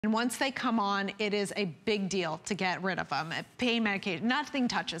And once they come on, it is a big deal to get rid of them. Pain medication, nothing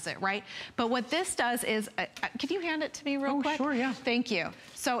touches it, right? But what this does is, can you hand it to me real quick? Sure, yeah. Thank you.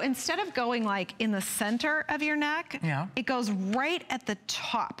 So instead of going like in the center of your neck, it goes right at the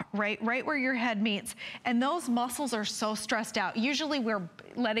top, right where your head meets. And those muscles are so stressed out. Usually we're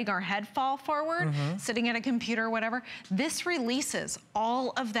letting our head fall forward, sitting at a computer or whatever. This releases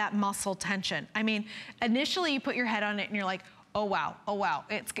all of that muscle tension. I mean, initially you put your head on it and you're like, oh wow,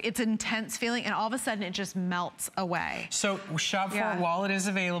 it's intense feeling, and all of a sudden it just melts away. So shop for it while it is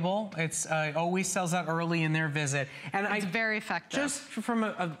available. It's always sells out early in their visit. And it's very effective. Just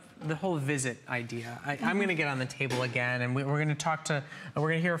from the whole visit idea, I'm gonna get on the table again, and we're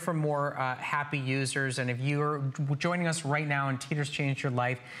gonna hear from more happy users. And if you're joining us right now and Teeter's changed your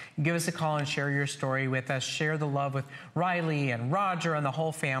life, give us a call and share your story with us. Share the love with Riley and Roger and the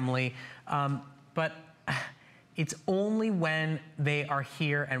whole family. It's only when they are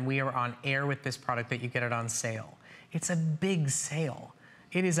here and we are on air with this product that you get it on sale. It's a big sale.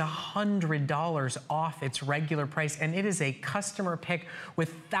 It is $100 off its regular price, and it is a customer pick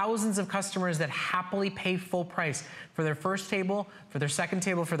with thousands of customers that happily pay full price for their first table, for their second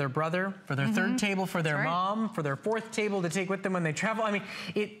table, for their brother, for their third table, for their mom, for their fourth table to take with them when they travel. I mean,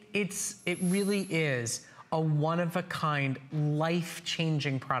 it really is a one-of-a-kind,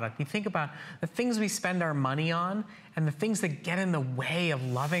 life-changing product. You think about the things we spend our money on and the things that get in the way of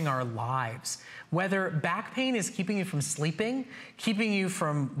loving our lives. Whether back pain is keeping you from sleeping, keeping you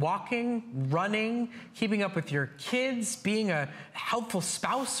from walking, running, keeping up with your kids, being a helpful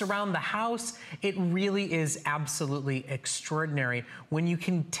spouse around the house, it really is absolutely extraordinary when you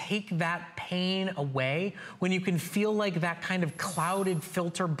can take that pain away, when you can feel like that kind of clouded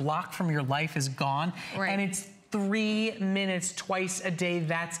filter block from your life is gone, and it's 3 minutes twice a day.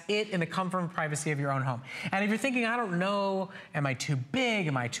 That's it, in the comfort and privacy of your own home. And if you're thinking, I don't know, am I too big?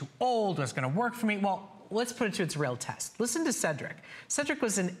 Am I too old? What's gonna work for me? Well, let's put it to its real test. Listen to Cedric. Cedric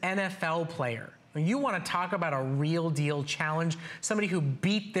was an NFL player. You wanna talk about a real deal challenge, somebody who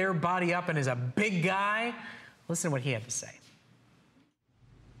beat their body up and is a big guy? Listen to what he had to say.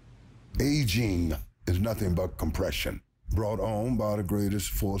 Aging is nothing but compression, brought on by the greatest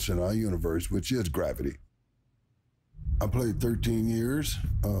force in our universe, which is gravity. I played 13 years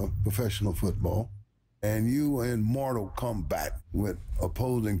of professional football, and you in mortal combat with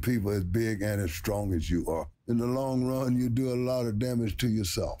opposing people as big and as strong as you are. In the long run, you do a lot of damage to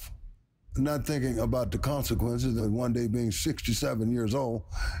yourself. Not thinking about the consequences of one day being 67 years old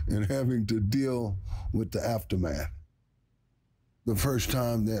and having to deal with the aftermath. The first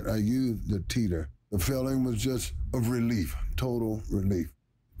time that I used the Teeter, the feeling was just of relief, total relief.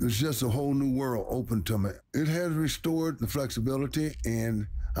 It's just a whole new world open to me. It has restored the flexibility, and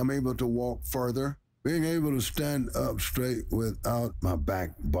I'm able to walk further. Being able to stand up straight without my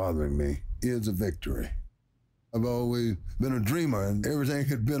back bothering me is a victory. I've always been a dreamer, and everything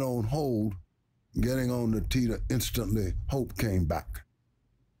had been on hold. Getting on the Teeter, instantly, hope came back.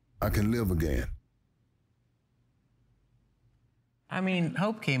 I can live again. I mean,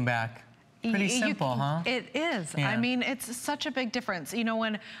 hope came back. Pretty simple, huh? It is. Yeah. I mean, it's such a big difference. You know,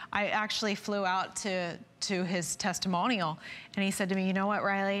 when I actually flew out to his testimonial, and he said to me, you know what,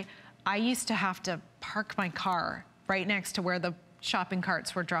 Riley, I used to have to park my car right next to where the shopping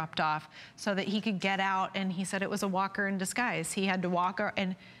carts were dropped off so that he could get out, and he said it was a walker in disguise. He had to walk,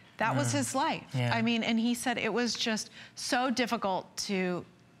 and that was his life. I mean, and he said it was just so difficult to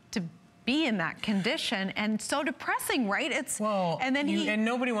be in that condition, and so depressing, right? And then and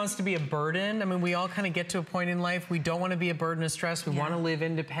nobody wants to be a burden. I mean, we all kind of get to a point in life, we don't want to be a burden of stress. We want to live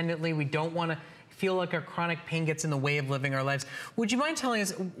independently. We don't want to feel like our chronic pain gets in the way of living our lives. Would you mind telling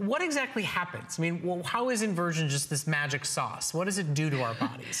us what exactly happens? I mean, well, how is Inversion just this magic sauce? What does it do to our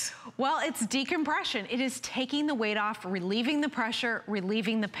bodies? Well, it's decompression. It is taking the weight off, relieving the pressure,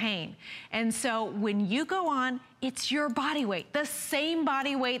 relieving the pain. And so when you go on, it's your body weight. The same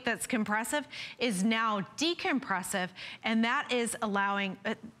body weight that's compressive is now decompressive, and that is allowing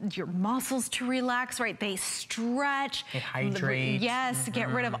your muscles to relax, right? They stretch. They hydrate. Yes, get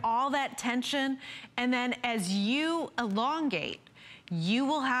rid of all that tension. And then as you elongate, you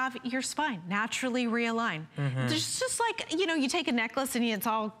will have your spine naturally realign. It's just like, you know, you take a necklace and it's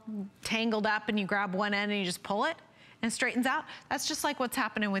all tangled up and you grab one end and you just pull it. and straightens out, that's just like what's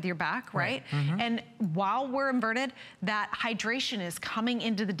happening with your back, right? And while we're inverted, that hydration is coming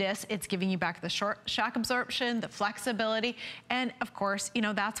into the disc. It's giving you back the shock absorption, the flexibility, and of course, you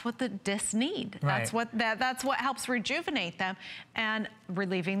know, that's what the discs need. That's what helps rejuvenate them and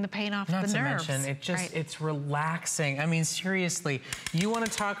relieving the pain off the nerves. Not to mention, it just, it's relaxing. I mean, seriously, you want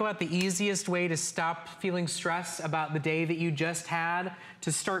to talk about the easiest way to stop feeling stress about the day that you just had,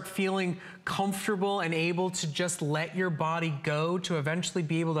 to start feeling comfortable and able to just let your body go, to eventually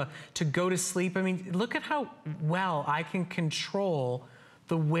be able to go to sleep. I mean, look at how well I can control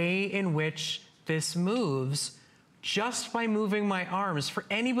the way in which this moves just by moving my arms. For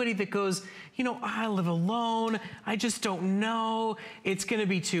anybody that goes, you know, I live alone, I just don't know, it's gonna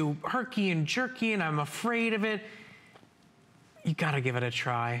be too herky and jerky and I'm afraid of it, you gotta give it a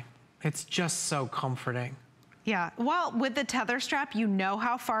try. It's just so comforting. Yeah, well, with the tether strap, you know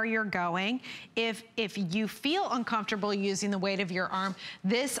how far you're going. If you feel uncomfortable using the weight of your arm,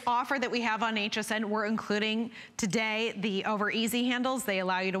 this offer that we have on HSN, we're including today the over easy handles. They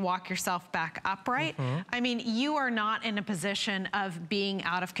allow you to walk yourself back upright. I mean, you are not in a position of being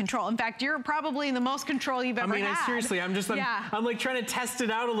out of control. In fact, you're probably in the most control you've ever had. Seriously, I'm like trying to test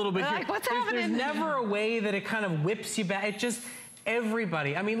it out a little bit here. Like, what's happening? There's never a way that it kind of whips you back. It just,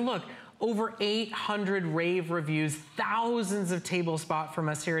 everybody, I mean, look, over 800 rave reviews, thousands of table spot from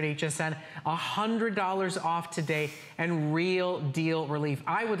us here at HSN, $100 off today, and real deal relief.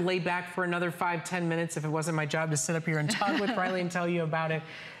 I would lay back for another 5-10 minutes if it wasn't my job to sit up here and talk with Riley and tell you about it.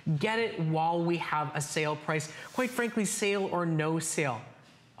 Get it while we have a sale price. Quite frankly, sale or no sale.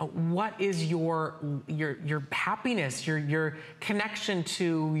 What is your happiness, your connection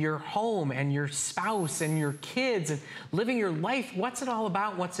to your home and your spouse and your kids and living your life? What's it all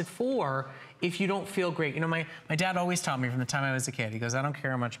about? What's it for if you don't feel great? You know, my dad always taught me from the time I was a kid. He goes, I don't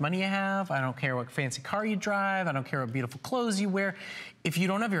care how much money you have. I don't care what fancy car you drive. I don't care what beautiful clothes you wear. If you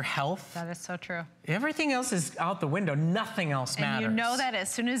don't have your health. That is so true. Everything else is out the window. Nothing else matters. And you know that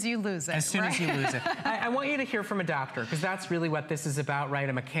as soon as you lose it. As soon as you lose it. I want you to hear from a doctor, because that's really what this is about, right?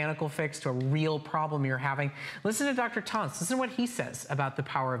 A mechanical fix to a real problem you're having. Listen to Dr. Tons. Listen to what he says about the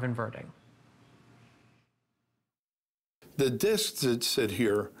power of inverting. The discs that sit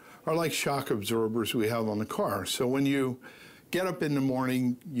here are like shock absorbers we have on the car. So when you get up in the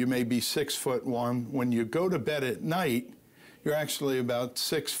morning, you may be 6'1". When you go to bed at night, you're actually about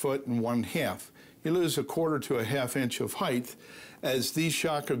 6'1½". You lose 1/4 to 1/2 inch of height as these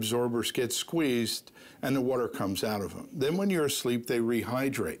shock absorbers get squeezed and the water comes out of them. Then when you're asleep, they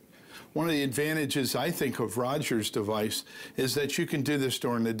rehydrate. One of the advantages, I think, of Roger's device is that you can do this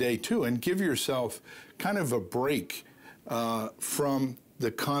during the day too and give yourself kind of a break from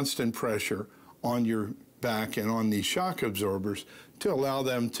the constant pressure on your back and on these shock absorbers to allow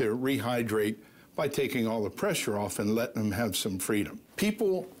them to rehydrate by taking all the pressure off and letting them have some freedom.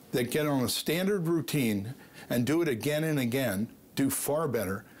 People that get on a standard routine and do it again and again do far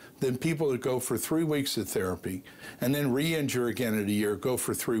better than people that go for 3 weeks of therapy and then re-injure again in a year, go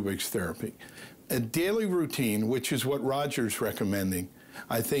for 3 weeks therapy. A daily routine, which is what Roger's recommending,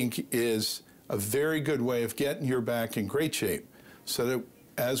 I think is a very good way of getting your back in great shape so that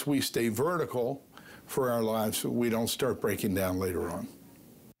as we stay vertical for our lives, we don't start breaking down later on.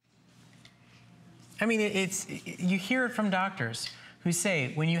 I mean, you hear it from doctors who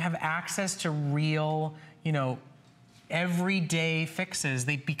say when you have access to real, you know, everyday fixes,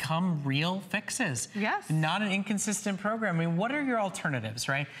 they become real fixes. Yes. Not an inconsistent program. I mean, what are your alternatives,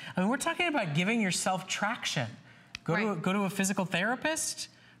 right? I mean, we're talking about giving yourself traction. Go to a physical therapist.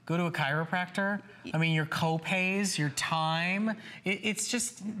 Go to a chiropractor. I mean, your co-pays, your time, it's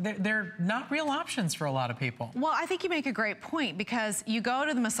just, they're not real options for a lot of people. Well, I think you make a great point, because you go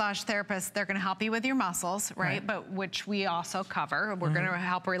to the massage therapist, they're gonna help you with your muscles, right? But which we also cover. We're gonna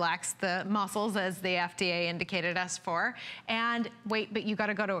help relax the muscles as the FDA indicated us for. And wait, but you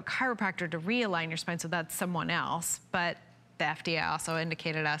gotta go to a chiropractor to realign your spine, so that's someone else. But the FDA also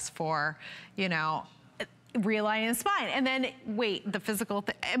indicated us for, you know, realigning the spine. And then, wait, the physical,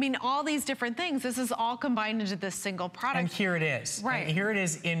 I mean, all these different things, this is all combined into this single product. And here it is. Right. And here it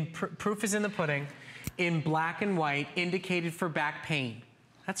is, proof is in the pudding, in black and white, indicated for back pain.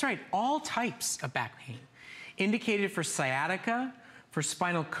 That's right, all types of back pain. Indicated for sciatica, for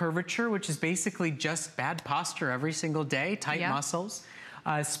spinal curvature, which is basically just bad posture every single day, tight muscles.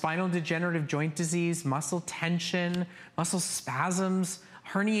 Spinal degenerative joint disease, muscle tension, muscle spasms,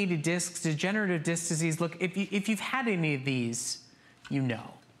 herniated discs, degenerative disc disease. Look, if you've had any of these, you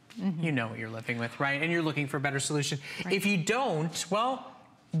know. You know what you're living with, right? And you're looking for a better solution. Right. If you don't, well,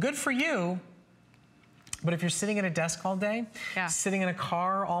 good for you. But if you're sitting at a desk all day, sitting in a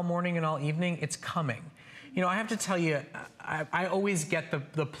car all morning and all evening, it's coming. You know, I have to tell you, I always get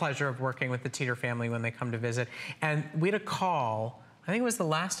the pleasure of working with the Teeter family when they come to visit. And we had a call, I think it was the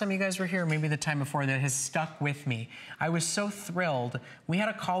last time you guys were here, maybe the time before, that has stuck with me. I was so thrilled. We had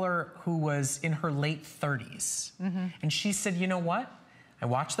a caller who was in her late 30s. And she said, you know what? I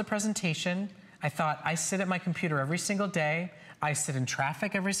watched the presentation. I thought, I sit at my computer every single day. I sit in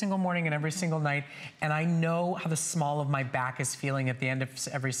traffic every single morning and every single night, and I know how the small of my back is feeling at the end of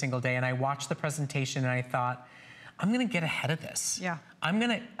every single day. And I watched the presentation and I thought, I'm gonna get ahead of this. Yeah. I'm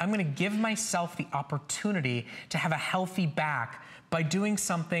gonna give myself the opportunity to have a healthy back by doing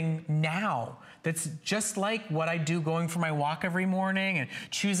something now that's just like what I do going for my walk every morning and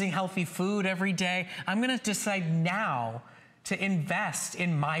choosing healthy food every day. I'm gonna decide now to invest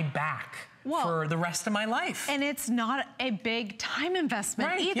in my back for the rest of my life. And it's not a big time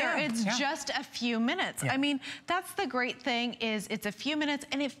investment either. It's just a few minutes. I mean, that's the great thing, is it's a few minutes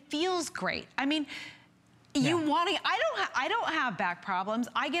and it feels great. I mean, you want to, I don't have back problems.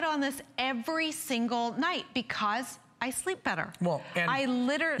 I get on this every single night because I sleep better. Well, and I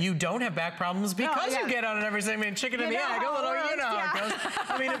literally... You don't have back problems because you get on it every single day. Chicken and the egg, you know how it goes.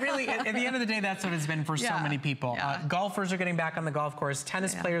 I mean, it really, at the end of the day, that's what it's been for so many people. Golfers are getting back on the golf course.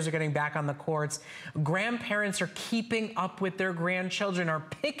 Tennis players are getting back on the courts. Grandparents are keeping up with their grandchildren, are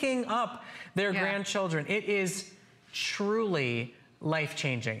picking up their grandchildren. It is truly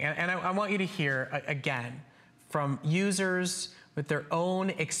life-changing. And I want you to hear, again, from users with their own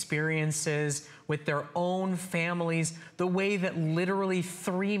experiences, with their own families, the way that literally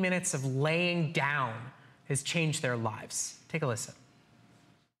 3 minutes of laying down has changed their lives. Take a listen.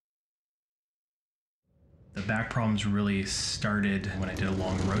 The back problems really started when I did a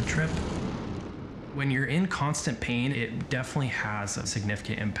long road trip. When you're in constant pain, it definitely has a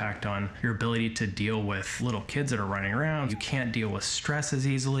significant impact on your ability to deal with little kids that are running around. You can't deal with stress as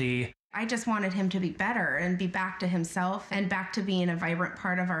easily. I just wanted him to be better and be back to himself and back to being a vibrant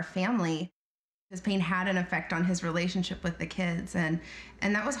part of our family. His pain had an effect on his relationship with the kids, and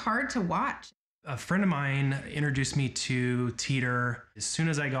that was hard to watch. A friend of mine introduced me to Teeter. As soon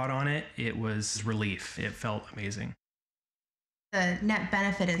as I got on it, it was relief. It felt amazing. The net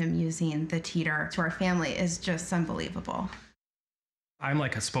benefit of him using the Teeter to our family is just unbelievable. I'm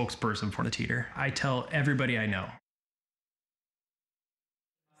like a spokesperson for the Teeter. I tell everybody I know.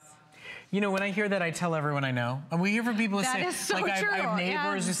 You know, when I hear that, I tell everyone I know. And we hear from people who say, is so like, true. I have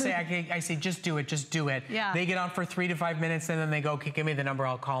neighbors who say, I say, just do it, just do it. Yeah. They get on for 3 to 5 minutes, and then they go, okay, give me the number,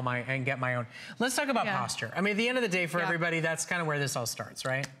 I'll call and get my own. Let's talk about posture. I mean, at the end of the day, for everybody, that's kind of where this all starts,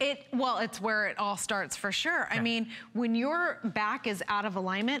 right? Well, it's where it all starts for sure. I mean, when your back is out of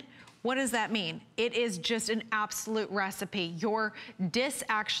alignment, what does that mean? It is just an absolute recipe. Your discs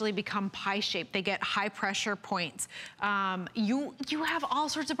actually become pie-shaped. They get high pressure points. You have all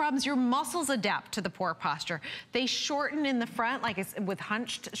sorts of problems. Your muscles adapt to the poor posture. They shorten in the front, like it's with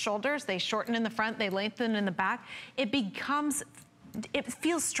hunched shoulders. They shorten in the front, they lengthen in the back. It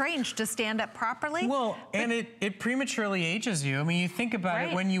feels strange to stand up properly. Well, and it prematurely ages you. I mean, you think about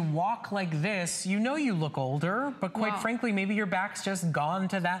it, when you walk like this, you know you look older, but quite frankly, maybe your back's just gone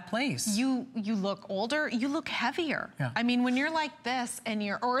to that place. You look older, you look heavier. I mean, when you're like this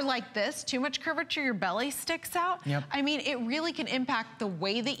or like this, too much curvature, your belly sticks out. I mean, it really can impact the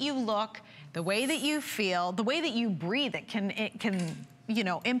way that you look, the way that you feel, the way that you breathe. It can, you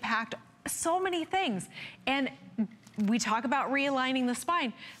know, impact so many things. And we talk about realigning the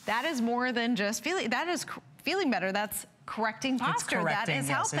spine. That is more than just feeling. That is feeling better. That's correcting posture. That is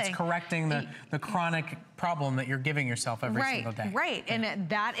helping. It's correcting the chronic problem that you're giving yourself every single day. Right, and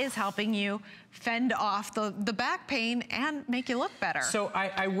that is helping you fend off the back pain and make you look better. So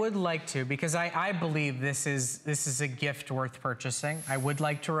I would like to, because I believe this is a gift worth purchasing. I would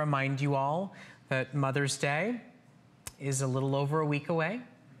like to remind you all that Mother's Day is a little over a week away.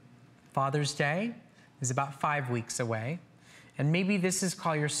 Father's Day is about 5 weeks away. And maybe this is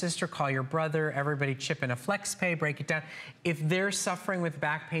call your sister, call your brother, everybody chip in a flex pay, break it down. If they're suffering with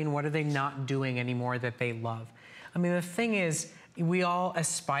back pain, what are they not doing anymore that they love? I mean, the thing is, we all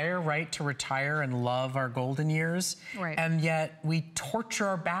aspire, right, to retire and love our golden years. Right. And yet we torture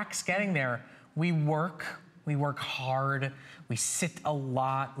our backs getting there. We work hard, we sit a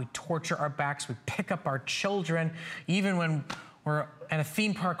lot, we torture our backs, we pick up our children, even when we're at a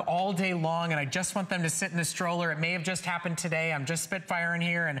theme park all day long and I just want them to sit in the stroller. It may have just happened today. I'm just spitfiring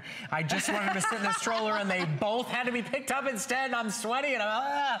here and I just wanted them to sit in the stroller and they both had to be picked up instead and I'm sweaty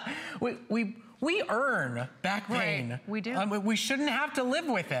and we earn back pain. Right, we do. We shouldn't have to live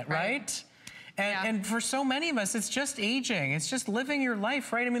with it, right? And for so many of us, it's just aging. It's just living your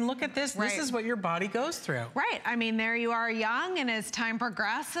life, right? I mean, look at this. This is what your body goes through. Right. I mean, there you are young, and as time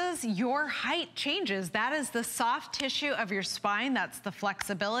progresses, your height changes. That is the soft tissue of your spine. That's the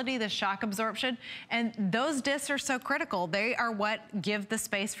flexibility, the shock absorption. And those discs are so critical. They are what give the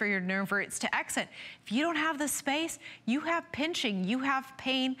space for your nerve roots to exit. If you don't have the space, you have pinching, you have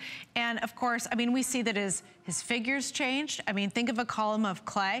pain. And of course, I mean, we see that his figure's changed. I mean, think of a column of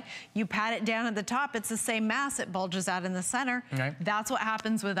clay. You pat it down at the top, it's the same mass, it bulges out in the center. Right. That's what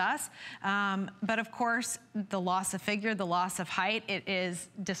happens with us. But of course, the loss of figure, the loss of height, it is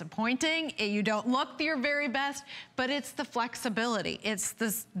disappointing. You don't look your very best, but it's the flexibility. It's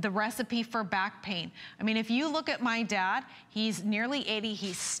the recipe for back pain. I mean, if you look at my dad, he's nearly 80,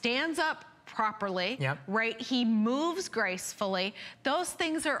 he stands up properly, right? He moves gracefully. Those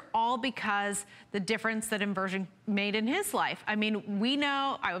things are all because the difference that Inversion made in his life. I mean, we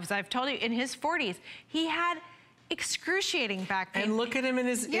know, as I've told you, in his 40s, he had excruciating back pain. And look at him in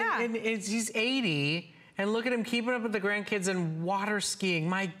his, he's 80, and look at him keeping up with the grandkids and water skiing.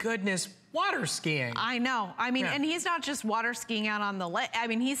 My goodness, water skiing. I know. I mean, and he's not just water skiing out on the lake. I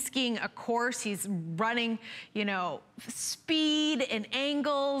mean, he's skiing a course. He's running, you know, speed and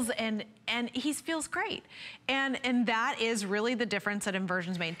angles, and he feels great. And that is really the difference that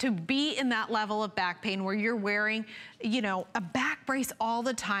Inversion's made. To be in that level of back pain where you're wearing, you know, a back brace all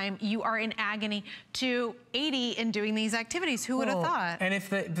the time, you are in agony, to 80 and doing these activities. Who would have thought? And if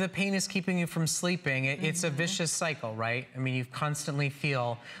the pain is keeping you from sleeping, it's a vicious cycle, right? I mean, you constantly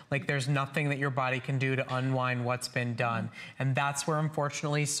feel like there's nothing that your body can do to unwind what's been done. And that's where,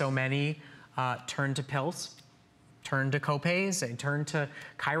 unfortunately, so many turn to pills, turn to copays, and turn to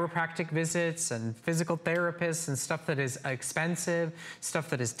chiropractic visits and physical therapists and stuff that is expensive, stuff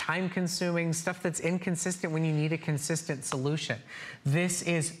that is time-consuming, stuff that's inconsistent when you need a consistent solution. This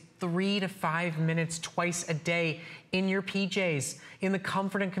is 3 to 5 minutes twice a day in your PJs, in the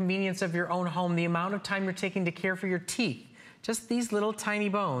comfort and convenience of your own home. The amount of time you're taking to care for your teeth, just these little tiny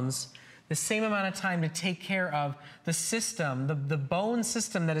bones, the same amount of time to take care of the system, the bone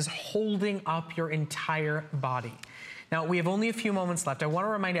system that is holding up your entire body. Now, we have only a few moments left. I want to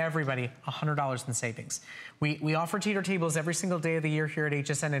remind everybody, $100 in savings. We offer Teeter tables every single day of the year here at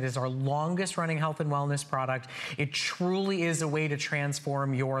HSN. It is our longest running health and wellness product. It truly is a way to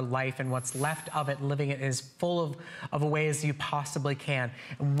transform your life, and what's left of it, living it, is full of a way as you possibly can.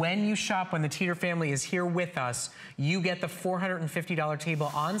 When you shop, when the Teeter family is here with us, you get the $450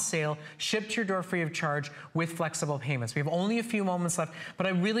 table on sale, shipped to your door free of charge with flexible payments. We have only a few moments left, but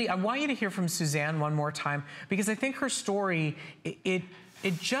I want you to hear from Suzanne one more time, because I think her story,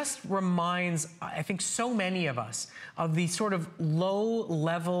 it just reminds, I think, so many of us of the sort of low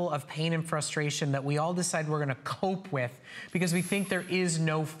level of pain and frustration that we all decide we're gonna cope with because we think there is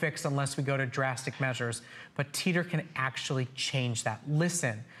no fix unless we go to drastic measures. But Teeter can actually change that.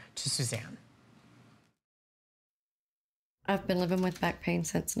 Listen to Suzanne. I've been living with back pain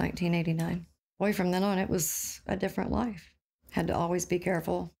since 1989. Boy, from then on, it was a different life. Had to always be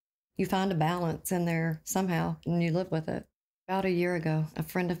careful. You find a balance in there somehow, and you live with it. About a year ago, a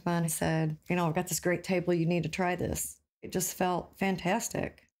friend of mine said, you know, I've got this great table, you need to try this. It just felt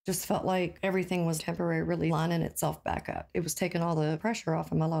fantastic. Just felt like everything was temporarily lining itself back up. It was taking all the pressure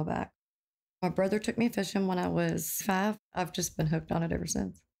off of my low back. My brother took me fishing when I was 5. I've just been hooked on it ever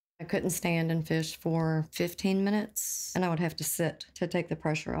since. I couldn't stand and fish for 15 minutes, and I would have to sit to take the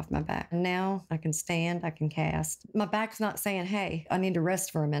pressure off my back. And now I can stand, I can cast. My back's not saying, hey, I need to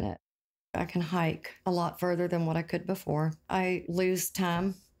rest for a minute. I can hike a lot further than what I could before. I lose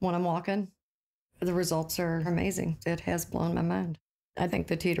time when I'm walking. The results are amazing. It has blown my mind. I think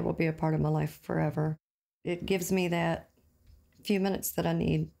the Teeter will be a part of my life forever. It gives me that few minutes that I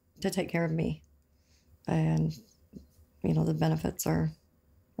need to take care of me. And, you know, the benefits are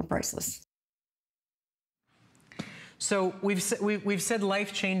priceless. So we've said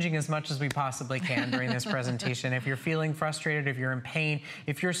life-changing as much as we possibly can during this presentation. If you're feeling frustrated, if you're in pain,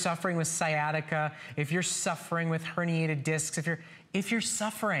 if you're suffering with sciatica, if you're suffering with herniated discs, if you're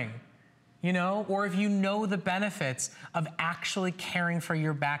suffering, you know, or if you know the benefits of actually caring for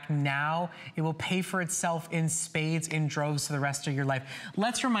your back now, it will pay for itself in spades, in droves for the rest of your life.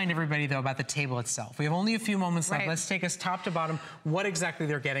 Let's remind everybody, though, about the table itself. We have only a few moments left. Let's take us top to bottom, what exactly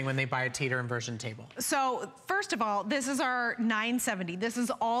they're getting when they buy a Teeter Inversion table. So, first of all, this is our 970. This is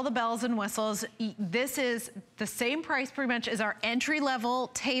all the bells and whistles. This is the same price pretty much as our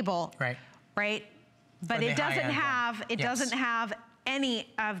entry-level table. Right. But it doesn't have any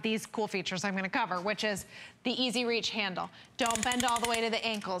of these cool features I'm gonna cover, which is the easy reach handle. Don't bend all the way to the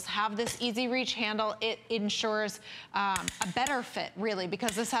ankles. Have this easy reach handle. It ensures a better fit, really,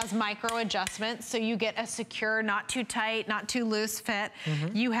 because this has micro adjustments, so you get a secure, not too tight, not too loose fit.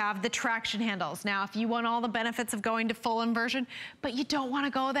 You have the traction handles. Now, if you want all the benefits of going to full inversion, but you don't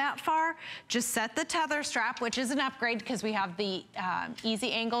wanna go that far, just set the tether strap, which is an upgrade because we have the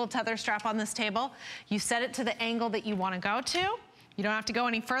easy angle tether strap on this table. You set it to the angle that you wanna go to. You don't have to go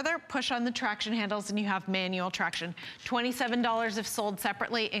any further. Push on the traction handles and you have manual traction. $27 if sold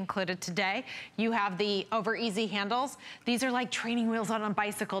separately, included today. You have the over easy handles. These are like training wheels on a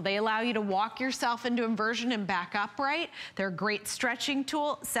bicycle. They allow you to walk yourself into inversion and back upright. They're a great stretching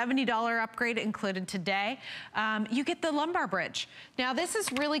tool. $70 upgrade included today. You get the lumbar bridge. Now this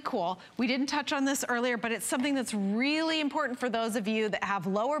is really cool. We didn't touch on this earlier, but it's something that's really important for those of you that have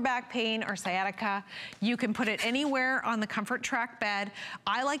lower back pain or sciatica. You can put it anywhere on the Comfort Track bed.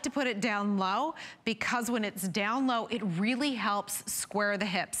 I like to put it down low because when it's down low, it really helps square the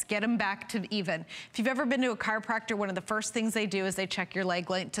hips, get them back to even. If you've ever been to a chiropractor, one of the first things they do is they check your leg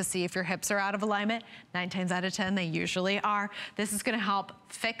length to see if your hips are out of alignment. 9 times out of 10, they usually are. This is gonna help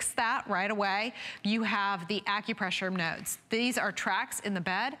fix that right away. You have the acupressure nodes. These are tracks in the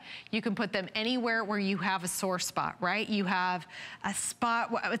bed. You can put them anywhere where you have a sore spot, right? You have a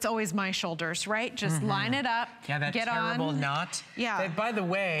spot, it's always my shoulders, right? Just line it up, yeah, that get terrible on. knot. Yeah. That, by the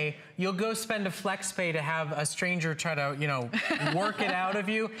way, you'll go spend a flex pay to have a stranger try to, you know, work it out of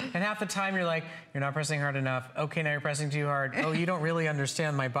you, and half the time you're like, you're not pressing hard enough. Okay, now you're pressing too hard. Oh, you don't really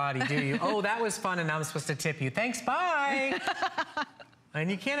understand my body, do you? Oh, that was fun, and now I'm supposed to tip you. Thanks, bye. And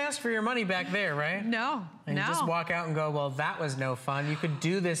you can't ask for your money back there, right? No, and you just walk out and go, well, that was no fun. You could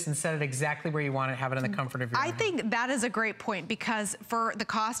do this and set it exactly where you want it, have it in the comfort of your home. I think that is a great point because for the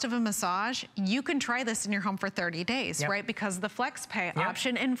cost of a massage, you can try this in your home for 30 days, right? Because of the flex pay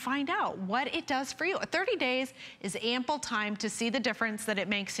option and find out what it does for you. 30 days is ample time to see the difference that it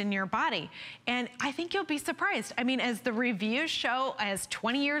makes in your body. And I think you'll be surprised. I mean, as the reviews show, as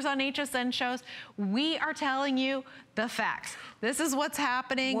 20 years on HSN shows, we are telling you the facts. This is what's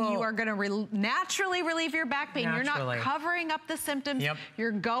happening. Whoa. You are gonna naturally relieve your back pain. You're not covering up the symptoms.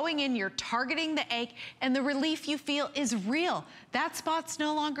 You're going in, you're targeting the ache, and the relief you feel is real. That spot's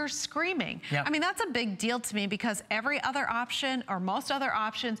no longer screaming. I mean, that's a big deal to me because every other option, or most other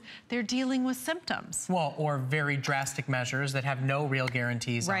options, they're dealing with symptoms. Well, or very drastic measures that have no real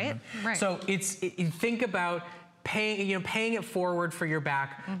guarantees on them. So think about paying it forward for your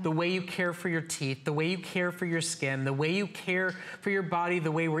back, the way you care for your teeth, the way you care for your skin, the way you care for your body,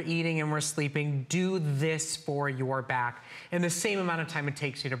 the way we're eating and we're sleeping. Do this for your back in the same amount of time it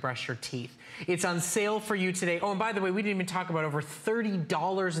takes you to brush your teeth. It's on sale for you today. Oh, and by the way, we didn't even talk about over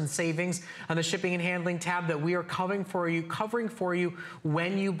 $30 in savings on the shipping and handling tab that we are covering for you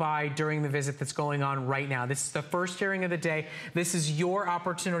when you buy during the visit that's going on right now. This is the first hearing of the day. This is your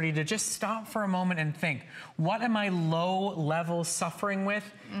opportunity to just stop for a moment and think, what am I low level suffering with?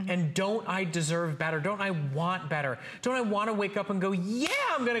 And don't I deserve better? Don't I want better? Don't I want to wake up and go, yeah,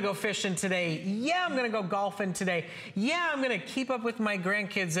 I'm going to go fishing today. Yeah, I'm going to go golfing today. Yeah, I'm going to keep up with my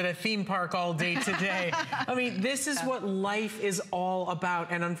grandkids at a theme park all day today. I mean, this is what life is all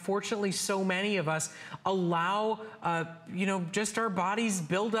about. And unfortunately, so many of us allow, just our bodies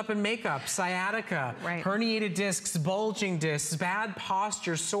build up and make up. Sciatica, herniated discs, bulging discs, bad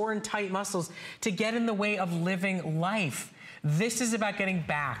posture, sore and tight muscles to get in the way of living life. This is about getting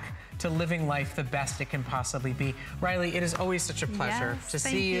back to living life the best it can possibly be. Riley, it is always such a pleasure to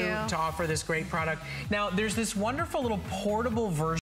see you, to offer this great product. Now, there's this wonderful little portable version